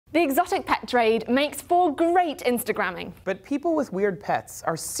The exotic pet trade makes for great Instagramming. But people with weird pets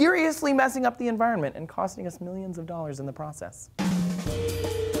are seriously messing up the environment and costing us millions of dollars in the process.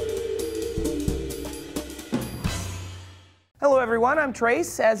 Hello everyone, I'm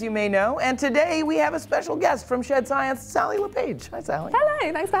Trace, as you may know, and today we have a special guest from Shed Science, Sally LePage. Hi Sally.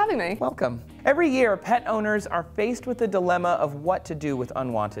 Hello, thanks for having me. Welcome. Every year, pet owners are faced with the dilemma of what to do with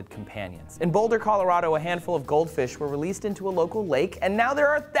unwanted companions. In Boulder, Colorado, a handful of goldfish were released into a local lake, and now there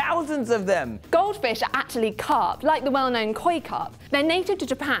are thousands of them. Goldfish are actually carp, like the well-known koi carp. They're native to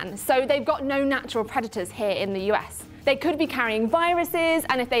Japan, so they've got no natural predators here in the US. They could be carrying viruses,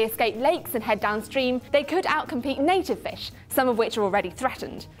 and if they escape lakes and head downstream, they could outcompete native fish, some of which are already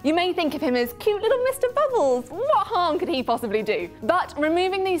threatened. You may think of him as cute little Mr. Bubbles. What harm could he possibly do? But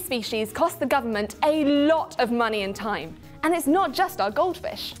removing these species costs the government a lot of money and time. And it's not just our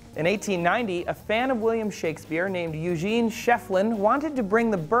goldfish. In 1890, a fan of William Shakespeare named Eugene Shefflin wanted to bring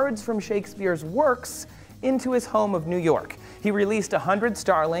the birds from Shakespeare's works into his home of New York. He released 100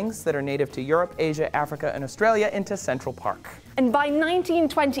 starlings that are native to Europe, Asia, Africa, and Australia into Central Park. And by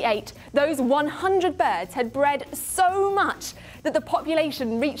 1928, those 100 birds had bred so much that the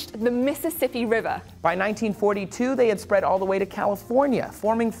population reached the Mississippi River. By 1942, they had spread all the way to California,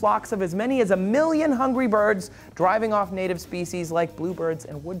 forming flocks of as many as 1 million hungry birds, driving off native species like bluebirds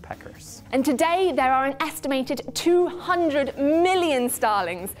and woodpeckers. And today, there are an estimated 200 million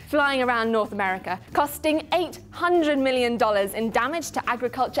starlings flying around North America, costing $800 million in damage to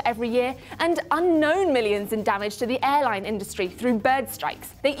agriculture every year, and unknown millions in damage to the airline industry through bird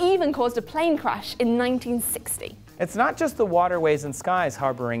strikes. They even caused a plane crash in 1960. It's not just the waterways and skies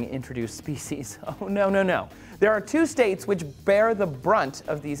harboring introduced species. Oh, no. There are 2 states which bear the brunt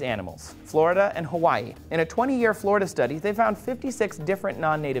of these animals, Florida and Hawaii. In a 20-year Florida study, they found 56 different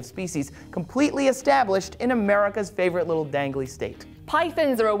non-native species completely established in America's favorite little dangly state.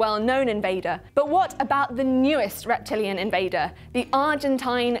 Pythons are a well-known invader, but what about the newest reptilian invader, the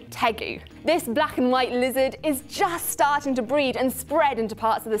Argentine tegu? This black and white lizard is just starting to breed and spread into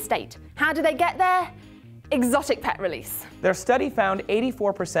parts of the state. How do they get there? Exotic pet release. Their study found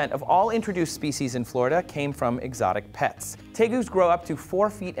 84% of all introduced species in Florida came from exotic pets. Tegus grow up to 4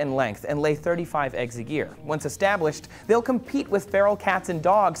 feet in length and lay 35 eggs a year. Once established, they'll compete with feral cats and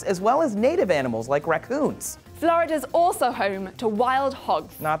dogs, as well as native animals like raccoons. Florida's also home to wild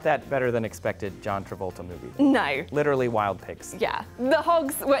hogs. Not that better than expected John Travolta movie. No. Literally wild pigs. Yeah. The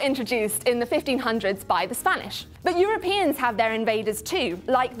hogs were introduced in the 1500s by the Spanish. But Europeans have their invaders too,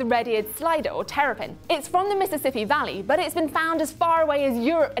 like the red-eared slider or terrapin. It's from the Mississippi Valley, but it's been found as far away as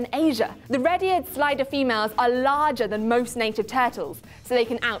Europe and Asia. The red-eared slider females are larger than most native turtles, so they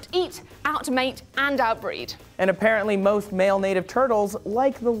can out-eat, out-mate, and outbreed. And apparently most male native turtles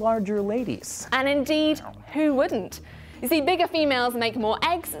like the larger ladies. And indeed, who wouldn't? You see, bigger females make more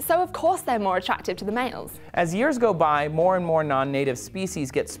eggs, so of course they're more attractive to the males. As years go by, more and more non-native species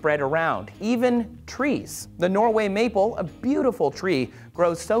get spread around, even trees. The Norway maple, a beautiful tree,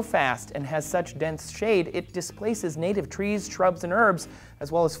 grows so fast and has such dense shade it displaces native trees, shrubs, and herbs,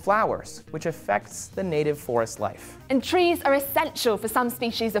 as well as flowers, which affects the native forest life. And trees are essential for some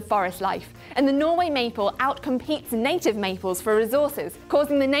species of forest life, and the Norway maple outcompetes native maples for resources,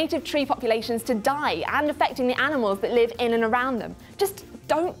 causing the native tree populations to die and affecting the animals that live in and around them. Just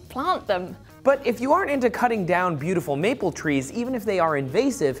don't plant them. But if you aren't into cutting down beautiful maple trees, even if they are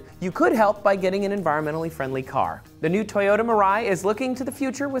invasive, you could help by getting an environmentally friendly car. The new Toyota Mirai is looking to the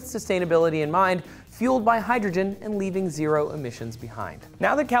future with sustainability in mind, fueled by hydrogen and leaving 0 emissions behind.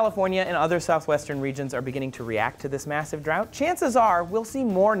 Now that California and other southwestern regions are beginning to react to this massive drought, chances are we'll see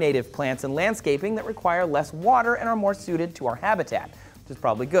more native plants and landscaping that require less water and are more suited to our habitat, which is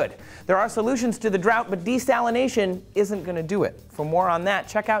probably good. There are solutions to the drought, but desalination isn't going to do it. For more on that,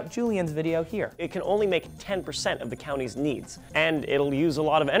 check out Julian's video here. It can only make 10% of the county's needs, and it'll use a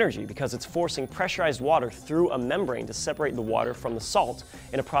lot of energy because it's forcing pressurized water through a membrane to separate the water from the salt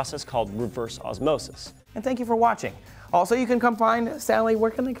in a process called reverse osmosis. And thank you for watching. Also, you can come find Sally. Where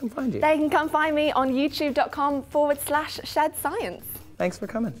can they come find you? They can come find me on youtube.com/shedscience. Thanks for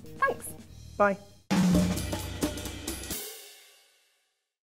coming. Thanks. Bye.